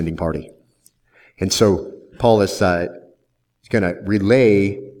really the offending party. And so Paul is going to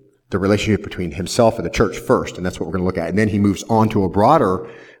relay the relationship between himself and the church first, and that's what we're going to look at. And then he moves on to a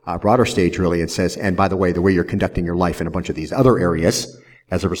broader stage, really, and says, and by the way the way you're conducting your life in a bunch of these other areas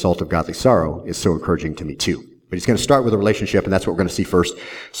as a result of godly sorrow is so encouraging to me too. But he's going to start with a relationship, and that's what we're going to see first.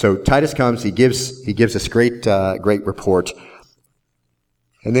 So Titus comes, he gives this great report,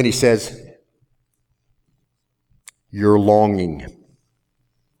 and then he says, you're longing.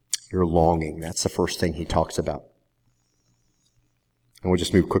 That's the first thing he talks about. And we'll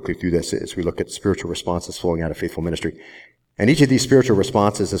just move quickly through this as we look at spiritual responses flowing out of faithful ministry. And each of these spiritual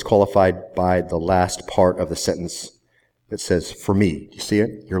responses is qualified by the last part of the sentence that says, for me. Do you see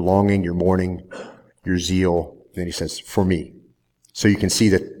it? Your longing, your mourning, your zeal. Then he says, for me. So you can see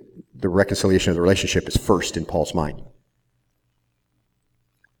that the reconciliation of the relationship is first in Paul's mind.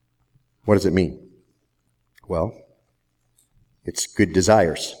 What does it mean? Well, it's good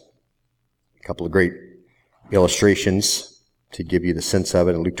desires. A couple of great illustrations to give you the sense of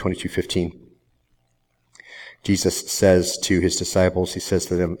it in Luke 22:15. Jesus says to his disciples, he said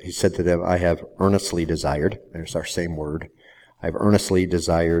to them, I have earnestly desired, there's our same word, I have earnestly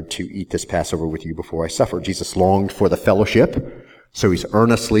desired to eat this Passover with you before I suffer. Jesus longed for the fellowship, so he's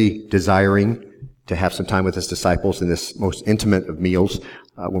earnestly desiring to have some time with his disciples in this most intimate of meals,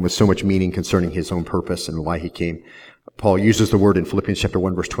 one with so much meaning concerning his own purpose and why he came. Paul uses the word in Philippians chapter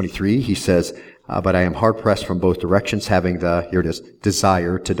 1, verse 23. He says, but I am hard-pressed from both directions, having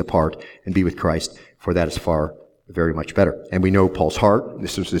desire to depart and be with Christ, for that is far very much better. And we know Paul's heart.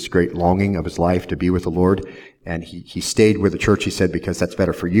 This was this great longing of his life to be with the Lord. And he stayed with the church, he said, because that's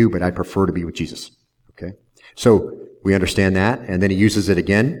better for you, but I prefer to be with Jesus. Okay? So we understand that. And then he uses it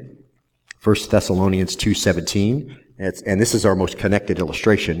again. 1 Thessalonians 2:17. And this is our most connected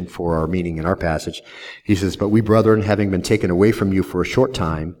illustration for our meaning in our passage. He says, but we, brethren, having been taken away from you for a short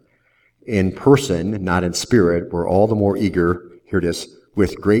time, in person, not in spirit, were all the more eager, here it is,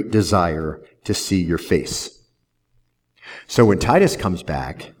 with great desire to see your face. So when Titus comes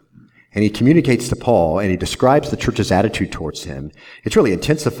back, and he communicates to Paul, and he describes the church's attitude towards him, it's really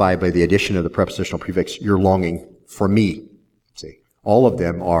intensified by the addition of the prepositional prefix, you're longing for me. See, all of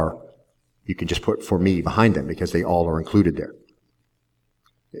them are, you can just put for me behind them because they all are included there.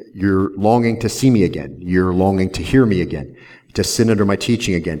 You're longing to see me again. You're longing to hear me again, to sit under my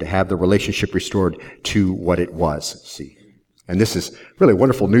teaching again, to have the relationship restored to what it was. See, and this is really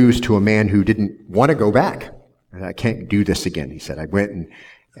wonderful news to a man who didn't want to go back. I can't do this again. He said, I went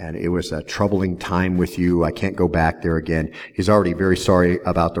and it was a troubling time with you. I can't go back there again. He's already very sorry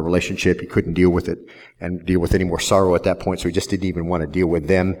about the relationship. He couldn't deal with it and deal with any more sorrow at that point, so he just didn't even want to deal with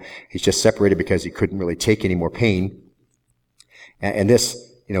them. He's just separated because he couldn't really take any more pain. And this,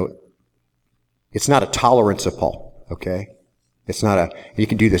 it's not a tolerance of Paul, okay? It's not you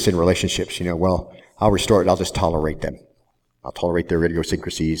can do this in relationships, well, I'll restore it. I'll just tolerate them. I'll tolerate their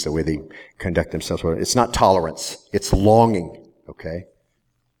idiosyncrasies, the way they conduct themselves. It's not tolerance. It's longing. okay,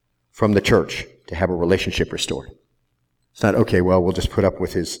 from the church to have a relationship restored. It's not, okay, well, we'll just put up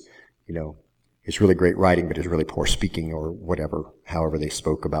with his really great writing, but his really poor speaking or whatever, however they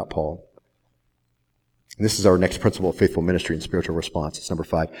spoke about Paul. And this is our next principle of faithful ministry and spiritual response. It's number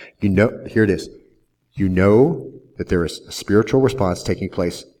 5. Here it is. You know that there is a spiritual response taking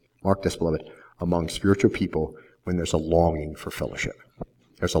place, mark this, beloved, among spiritual people when there's a longing for fellowship.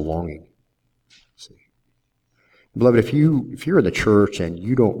 There's a longing. See? Beloved, if you're in the church and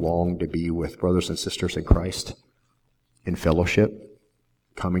you don't long to be with brothers and sisters in Christ in fellowship,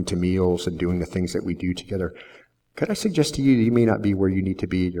 coming to meals and doing the things that we do together, could I suggest to you that you may not be where you need to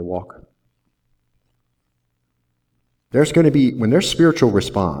be in your walk? There's going to be, when there's spiritual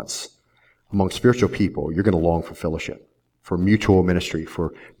response among spiritual people, you're going to long for fellowship, for mutual ministry,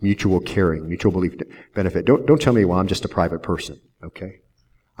 for mutual caring, mutual belief, benefit. Don't tell me, well, I'm just a private person, okay?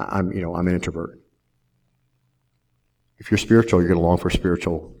 I'm an introvert. If you're spiritual, you're going to long for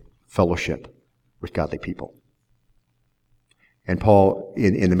spiritual fellowship with godly people. And Paul,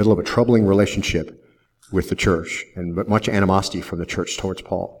 in the middle of a troubling relationship with the church, and much animosity from the church towards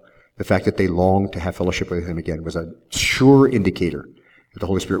Paul, the fact that they longed to have fellowship with him again was a sure indicator that the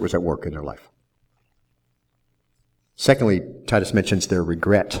Holy Spirit was at work in their life. Secondly, Titus mentions their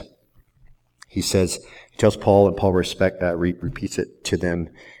regret. He tells Paul, and Paul repeats it to them.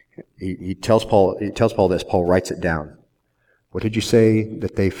 He tells Paul this. Paul writes it down. What did you say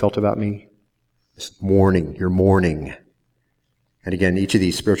that they felt about me? This mourning. You're mourning. And again, each of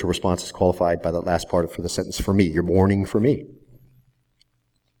these spiritual responses qualified by the last part for the sentence, for me. You're mourning for me.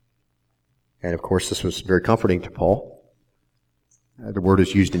 And of course, this was very comforting to Paul. The word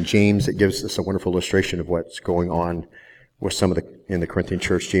is used in James. It gives us a wonderful illustration of what's going on with in the Corinthian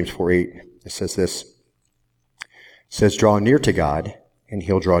church. James 4:8. It says this. It says, draw near to God, and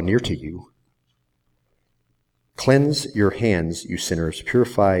he'll draw near to you. Cleanse your hands, you sinners.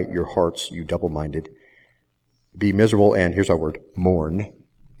 Purify your hearts, you double-minded. Be miserable, and here's our word, mourn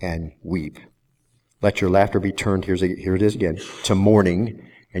and weep. Let your laughter be turned, here it is again, to mourning,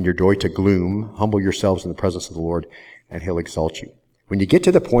 and your joy to gloom. Humble yourselves in the presence of the Lord, and he'll exalt you. When you get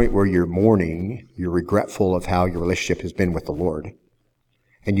to the point where you're mourning, you're regretful of how your relationship has been with the Lord,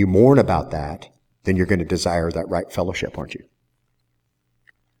 and you mourn about that, then you're going to desire that right fellowship, aren't you?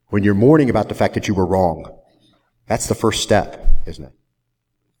 When you're mourning about the fact that you were wrong, that's the first step, isn't it?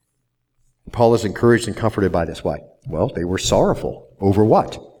 Paul is encouraged and comforted by this. Why? Well, they were sorrowful. Over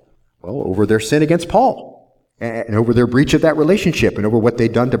what? Well, over their sin against Paul, and over their breach of that relationship, and over what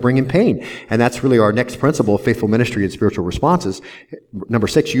they'd done to bring him pain. And that's really our next principle of faithful ministry and spiritual responses. Number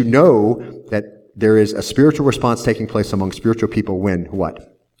 6, you know that there is a spiritual response taking place among spiritual people when,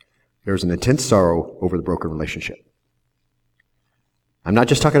 what? There's an intense sorrow over the broken relationship. I'm not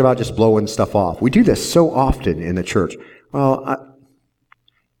just talking about just blowing stuff off. We do this so often in the church. Well,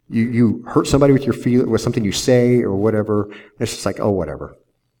 you hurt somebody with something you say or whatever. It's just like, oh, whatever.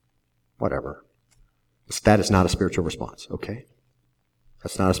 That is not a spiritual response, okay?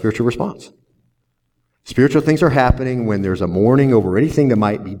 That's not a spiritual response. Spiritual things are happening when there's a mourning over anything that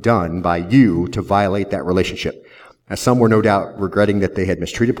might be done by you to violate that relationship. Now, some were no doubt regretting that they had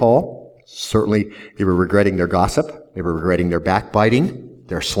mistreated Paul. Certainly, they were regretting their gossip. They were regretting their backbiting,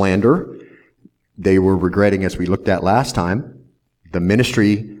 their slander. They were regretting, as we looked at last time, the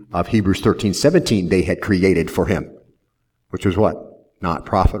ministry of Hebrews 13:17 they had created for him, which was what? Not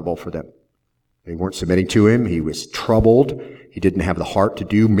profitable for them. They weren't submitting to him. He was troubled. He didn't have the heart to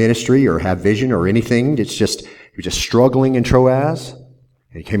do ministry or have vision or anything. He was just struggling in Troas.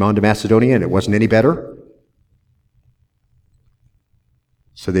 And he came on to Macedonia and it wasn't any better.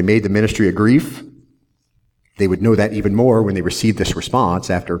 So they made the ministry a grief. They would know that even more when they received this response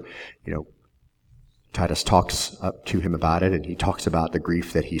after, Titus talks up to him about it, and he talks about the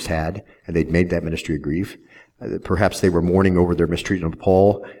grief that he's had, and they'd made that ministry a grief. Perhaps they were mourning over their mistreatment of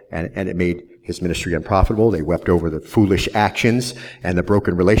Paul, and it made his ministry unprofitable. They wept over the foolish actions and the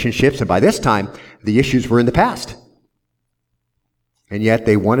broken relationships, and by this time, the issues were in the past. And yet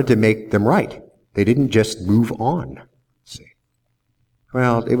they wanted to make them right. They didn't just move on. See?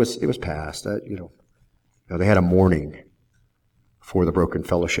 Well, it was past. They had a mourning for the broken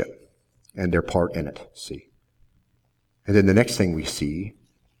fellowship and their part in it, see. And then the next thing we see,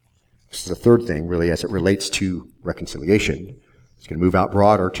 this is the third thing, really, as it relates to reconciliation. It's going to move out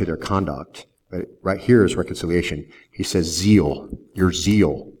broader to their conduct. But right here is reconciliation. He says zeal, your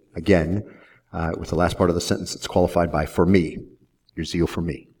zeal. Again, with the last part of the sentence, it's qualified by for me, your zeal for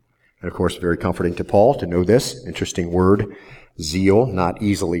me. And of course, very comforting to Paul to know this. Interesting word, zeal, not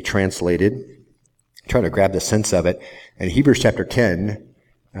easily translated. I'm trying to grab the sense of it. In Hebrews chapter 10,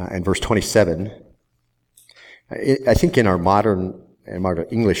 and verse 27, I think in our modern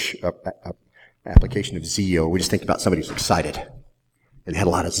English application of zeal, we just think about somebody who's excited and had a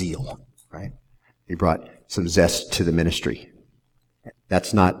lot of zeal, right? He brought some zest to the ministry.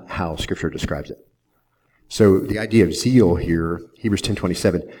 That's not how Scripture describes it. So the idea of zeal here, Hebrews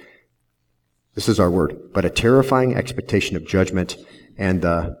 10:27, this is our word, but a terrifying expectation of judgment and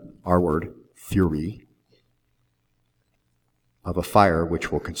our word, fury, of a fire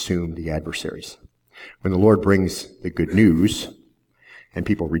which will consume the adversaries. When the Lord brings the good news and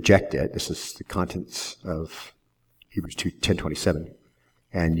people reject it, this is the contents of Hebrews 10:27,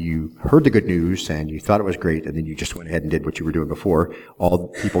 and you heard the good news and you thought it was great, and then you just went ahead and did what you were doing before, all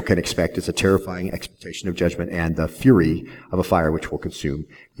people can expect is a terrifying expectation of judgment and the fury of a fire which will consume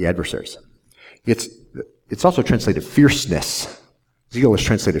the adversaries. It's also translated fierceness. Zeal is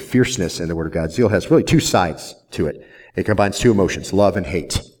translated fierceness in the Word of God. Zeal has really two sides to it. It combines two emotions, love and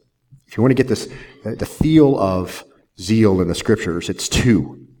hate. If you want to get this, the feel of zeal in the Scriptures, it's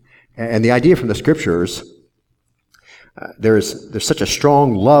two. And the idea from the Scriptures, there's such a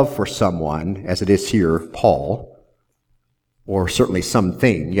strong love for someone, as it is here, Paul, or certainly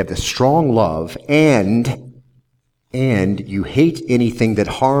something. You have this strong love, and you hate anything that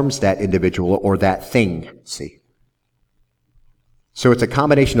harms that individual or that thing, see? So it's a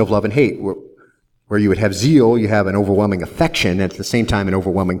combination of love and hate, where you would have zeal, you have an overwhelming affection, and at the same time an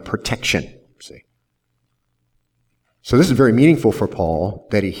overwhelming protection, see? So this is very meaningful for Paul,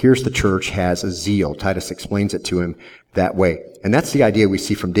 that he hears the church has a zeal. Titus explains it to him that way. And that's the idea we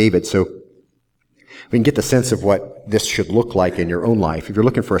see from David. So we can get the sense of what this should look like in your own life. If you're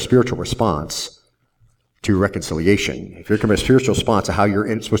looking for a spiritual response to reconciliation, if you're looking for a spiritual response to how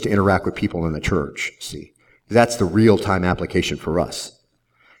you're supposed to interact with people in the church, see, that's the real-time application for us.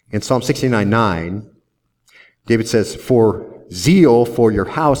 In Psalm 69:9, David says, "For zeal for your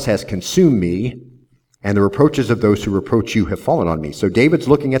house has consumed me, and the reproaches of those who reproach you have fallen on me." So David's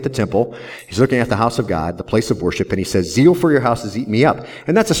looking at the temple, he's looking at the house of God, the place of worship, and he says, "Zeal for your house has eaten me up."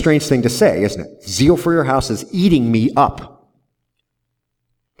 And that's a strange thing to say, isn't it? Zeal for your house is eating me up.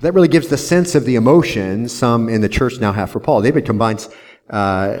 That really gives the sense of the emotion some in the church now have for Paul. David combines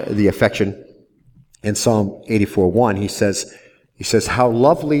the affection in Psalm 84:1. He says, "How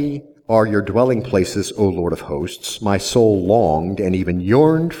lovely are your dwelling places, O Lord of hosts. My soul longed and even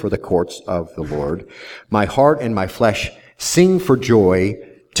yearned for the courts of the Lord. My heart and my flesh sing for joy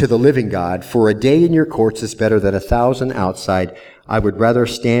to the living God. For a day in your courts is better than 1,000 outside. I would rather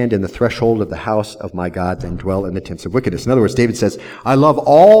stand in the threshold of the house of my God than dwell in the tents of wickedness." In other words, David says, I love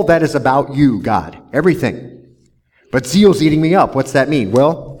all that is about you, God. Everything. But zeal's eating me up. What's that mean?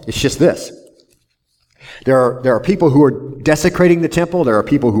 Well, it's just this. There are people who are desecrating the temple. There are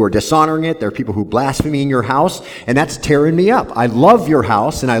people who are dishonoring it. There are people who blaspheme in your house, and that's tearing me up. I love your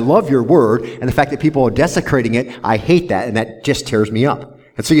house, and I love your word, and the fact that people are desecrating it, I hate that, and that just tears me up.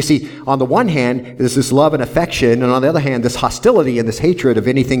 And so you see, on the one hand, there's this love and affection, and on the other hand, this hostility and this hatred of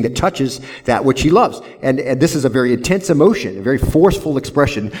anything that touches that which he loves. And this is a very intense emotion, a very forceful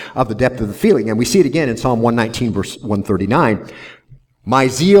expression of the depth of the feeling. And we see it again in Psalm 119, verse 139. "My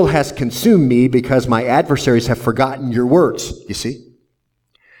zeal has consumed me because my adversaries have forgotten your words." You see?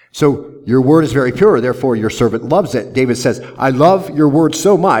 So your word is very pure, therefore your servant loves it. David says, I love your word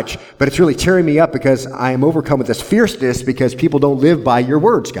so much, but it's really tearing me up because I am overcome with this fierceness because people don't live by your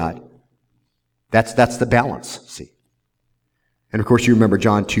words, God. That's the balance, see? And of course you remember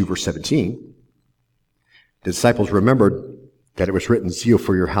John 2, verse 17. The disciples remembered that it was written, "Zeal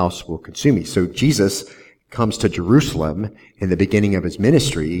for your house will consume me." So Jesus comes to Jerusalem in the beginning of his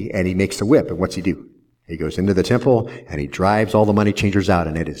ministry, and he makes a whip. And what's he do? He goes into the temple, and he drives all the money changers out,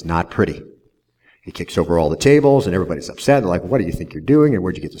 and it is not pretty. He kicks over all the tables, and everybody's upset. They're like, "What do you think you're doing, and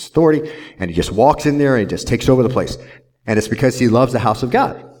where'd you get this authority?" And he just walks in there, and he just takes over the place. And it's because he loves the house of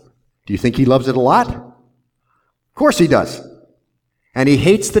God. Do you think he loves it a lot? Of course he does. And he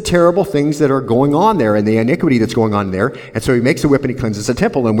hates the terrible things that are going on there, and the iniquity that's going on there. And so he makes a whip, and he cleanses the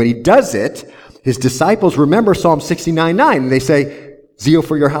temple. And when he does it, his disciples remember Psalm 69:9, and they say, "Zeal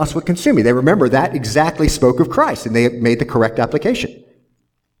for your house will consume me." They remember that exactly spoke of Christ, and they made the correct application.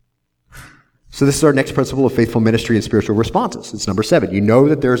 So this is our next principle of faithful ministry and spiritual responses. It's number 7. You know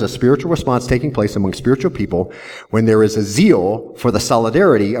that there's a spiritual response taking place among spiritual people when there is a zeal for the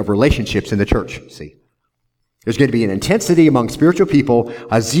solidarity of relationships in the church. See? There's going to be an intensity among spiritual people,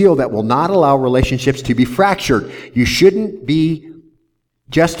 a zeal that will not allow relationships to be fractured. You shouldn't be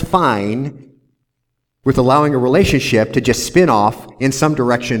just fine with allowing a relationship to just spin off in some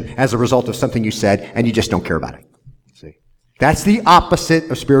direction as a result of something you said, and you just don't care about it. See? That's the opposite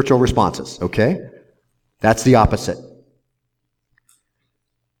of spiritual responses, okay? That's the opposite.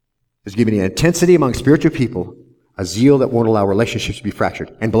 There's going to be an intensity among spiritual people, a zeal that won't allow relationships to be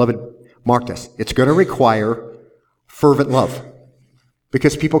fractured. And beloved, mark this. It's going to require fervent love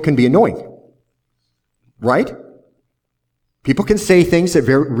because people can be annoying. Right? People can say things that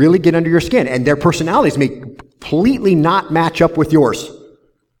really get under your skin, and their personalities may completely not match up with yours.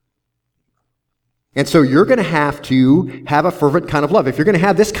 And so you're going to have a fervent kind of love. If you're going to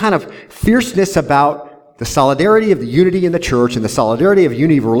have this kind of fierceness about the solidarity of the unity in the church and the solidarity of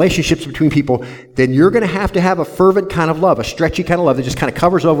unity of relationships between people, then you're going to have a fervent kind of love, a stretchy kind of love that just kind of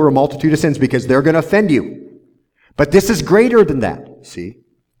covers over a multitude of sins because they're going to offend you. But this is greater than that, see?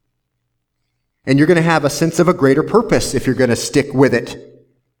 And you're going to have a sense of a greater purpose if you're going to stick with it.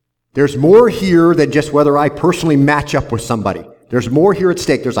 There's more here than just whether I personally match up with somebody. There's more here at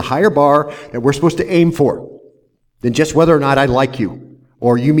stake. There's a higher bar that we're supposed to aim for than just whether or not I like you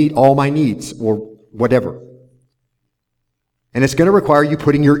or you meet all my needs or whatever. And it's going to require you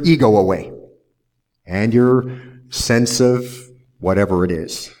putting your ego away and your sense of whatever it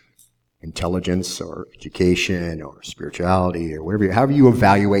is, intelligence or education or spirituality or whatever, however you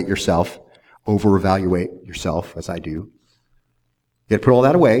evaluate yourself, over-evaluate yourself as I do. You got to put all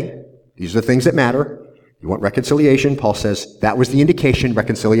that away. These are the things that matter. You want reconciliation. Paul says that was the indication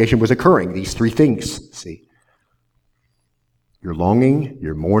reconciliation was occurring. These three things, see. Your longing,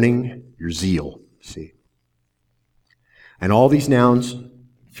 your mourning, your zeal, see. And all these nouns,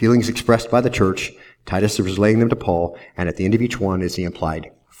 feelings expressed by the church, Titus is relaying them to Paul, and at the end of each one is the implied,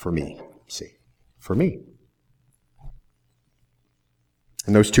 for me, see. For me.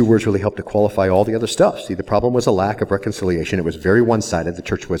 And those two words really help to qualify all the other stuff. See, the problem was a lack of reconciliation. It was very one-sided. The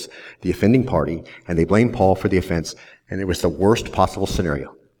church was the offending party, and they blamed Paul for the offense, and it was the worst possible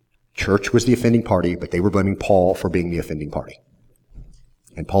scenario. Church was the offending party, but they were blaming Paul for being the offending party.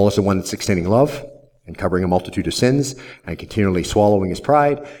 And Paul is the one that's extending love and covering a multitude of sins and continually swallowing his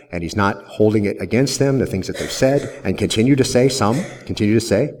pride, and he's not holding it against them, the things that they've said, and continue to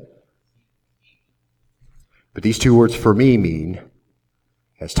say. But these two words, for me, mean,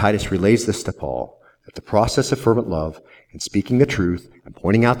 as Titus relays this to Paul, that the process of fervent love and speaking the truth and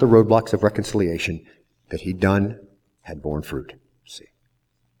pointing out the roadblocks of reconciliation that he'd done had borne fruit. See?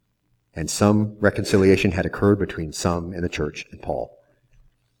 And some reconciliation had occurred between some in the church and Paul.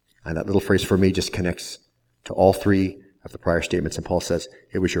 And that little phrase for me just connects to all three of the prior statements. And Paul says,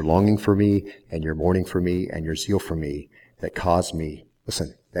 it was your longing for me and your mourning for me and your zeal for me that caused me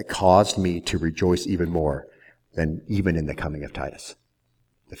to rejoice even more than even in the coming of Titus.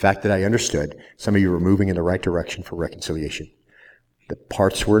 The fact that I understood some of you were moving in the right direction for reconciliation. The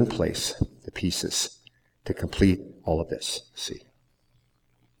parts were in place, the pieces, to complete all of this. See?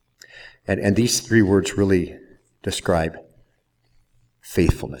 And these three words really describe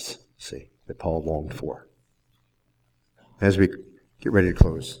faithfulness, see, that Paul longed for. As we get ready to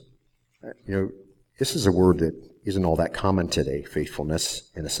close, this is a word that isn't all that common today,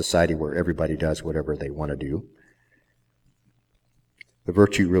 faithfulness, in a society where everybody does whatever they want to do. The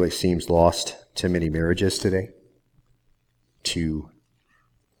virtue really seems lost to many marriages today.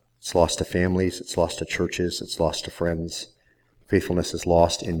 It's lost to families, it's lost to churches, it's lost to friends. Faithfulness is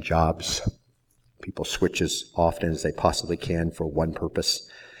lost in jobs. People switch as often as they possibly can for one purpose,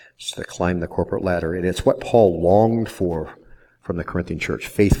 just to climb the corporate ladder. And it's what Paul longed for from the Corinthian church,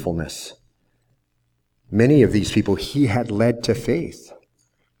 faithfulness. Many of these people he had led to faith.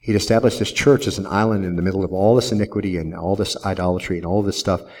 He'd established this church as an island in the middle of all this iniquity and all this idolatry and all this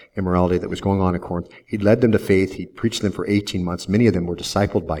stuff, immorality that was going on in Corinth. He'd led them to faith. He'd preached them for 18 months. Many of them were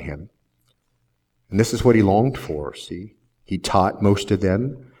discipled by him. And this is what he longed for, see? He taught most of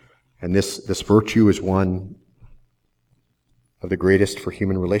them. And this virtue is one of the greatest for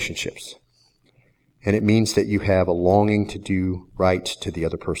human relationships. And it means that you have a longing to do right to the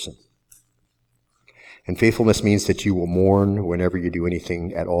other person. And faithfulness means that you will mourn whenever you do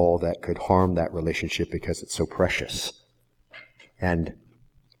anything at all that could harm that relationship because it's so precious. And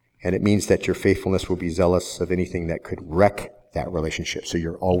it means that your faithfulness will be zealous of anything that could wreck that relationship. So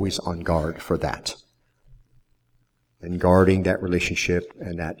you're always on guard for that. And guarding that relationship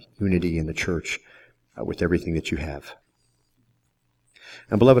and that unity in the church with everything that you have.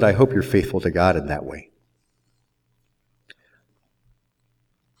 And beloved, I hope you're faithful to God in that way.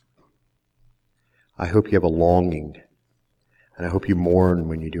 I hope you have a longing, and I hope you mourn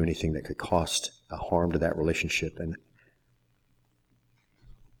when you do anything that could cost a harm to that relationship. And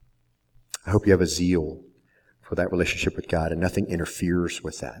I hope you have a zeal for that relationship with God, and nothing interferes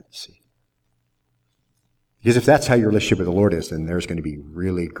with that. See? Because if that's how your relationship with the Lord is, then there's going to be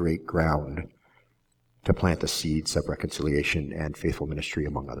really great ground to plant the seeds of reconciliation and faithful ministry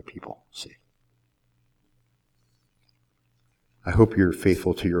among other people. See? I hope you're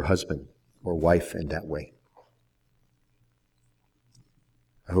faithful to your husband or wife in that way.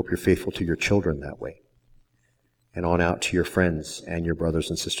 I hope you're faithful to your children that way, and on out to your friends and your brothers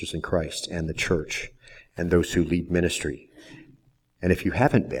and sisters in Christ and the church and those who lead ministry. And if you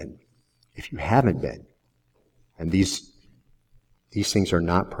haven't been, and these things are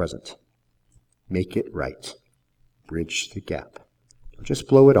not present, make it right. Bridge the gap. Don't just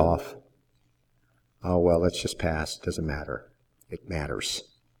blow it off. Oh, well, let's just pass. It doesn't matter. It matters.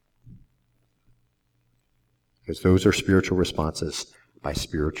 Because those are spiritual responses by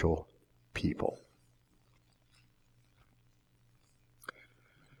spiritual people.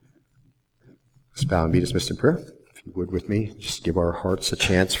 Let's bow and be dismissed in prayer. If you would with me, just give our hearts a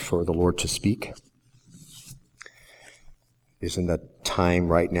chance for the Lord to speak. Isn't the time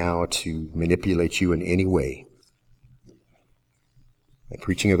right now to manipulate you in any way? The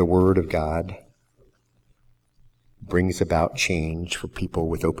preaching of the Word of God brings about change for people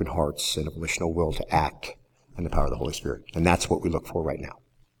with open hearts and a volitional will to act in the power of the Holy Spirit. And that's what we look for right now.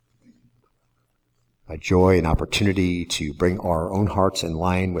 A joy and opportunity to bring our own hearts in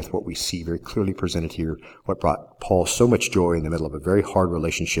line with what we see very clearly presented here, what brought Paul so much joy in the middle of a very hard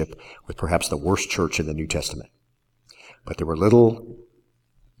relationship with perhaps the worst church in the New Testament. But there were little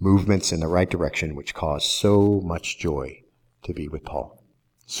movements in the right direction which caused so much joy to be with Paul.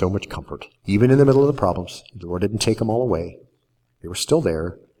 So much comfort. Even in the middle of the problems, the Lord didn't take them all away. They were still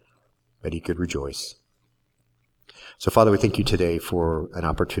there, but he could rejoice. So, Father, we thank you today for an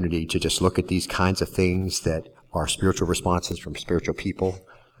opportunity to just look at these kinds of things that are spiritual responses from spiritual people,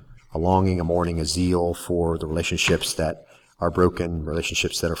 a longing, a mourning, a zeal for the relationships that are broken,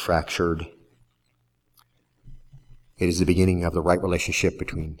 relationships that are fractured. It is the beginning of the right relationship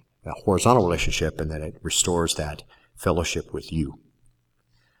between a horizontal relationship, and that it restores that fellowship with you.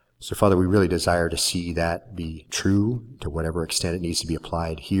 So, Father, we really desire to see that be true to whatever extent it needs to be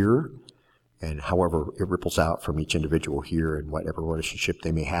applied here, and however it ripples out from each individual here in whatever relationship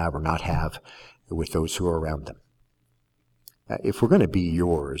they may have or not have with those who are around them. If we're going to be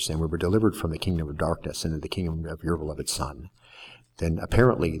yours and we were delivered from the kingdom of darkness into the kingdom of your beloved Son, then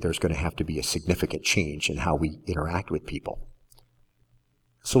apparently there's going to have to be a significant change in how we interact with people.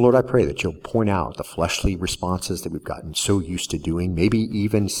 So, Lord, I pray that you'll point out the fleshly responses that we've gotten so used to doing. Maybe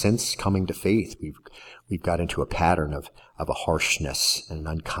even since coming to faith, we've got into a pattern of a harshness and an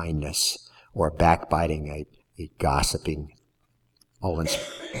unkindness, or a backbiting, a gossiping, all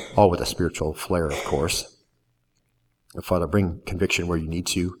with a spiritual flair, of course. And Father, bring conviction where you need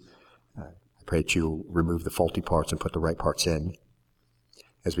to. I pray that you'll remove the faulty parts and put the right parts in,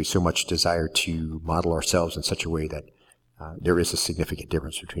 as we so much desire to model ourselves in such a way that there is a significant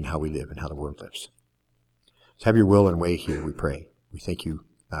difference between how we live and how the world lives. So have your will and way here, we pray. We thank you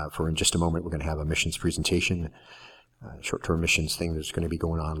for in just a moment we're going to have a missions presentation, short-term missions thing that's going to be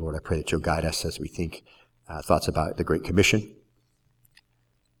going on. Lord, I pray that you'll guide us as we think thoughts about the Great Commission,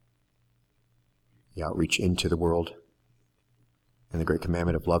 the outreach into the world, and the Great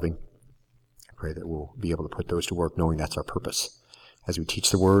Commandment of loving. I pray that we'll be able to put those to work knowing that's our purpose. As we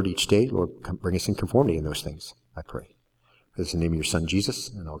teach the Word each day, Lord, bring us in conformity in those things, I pray. This is the name of your Son, Jesus,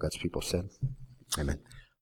 and all God's people said. Amen.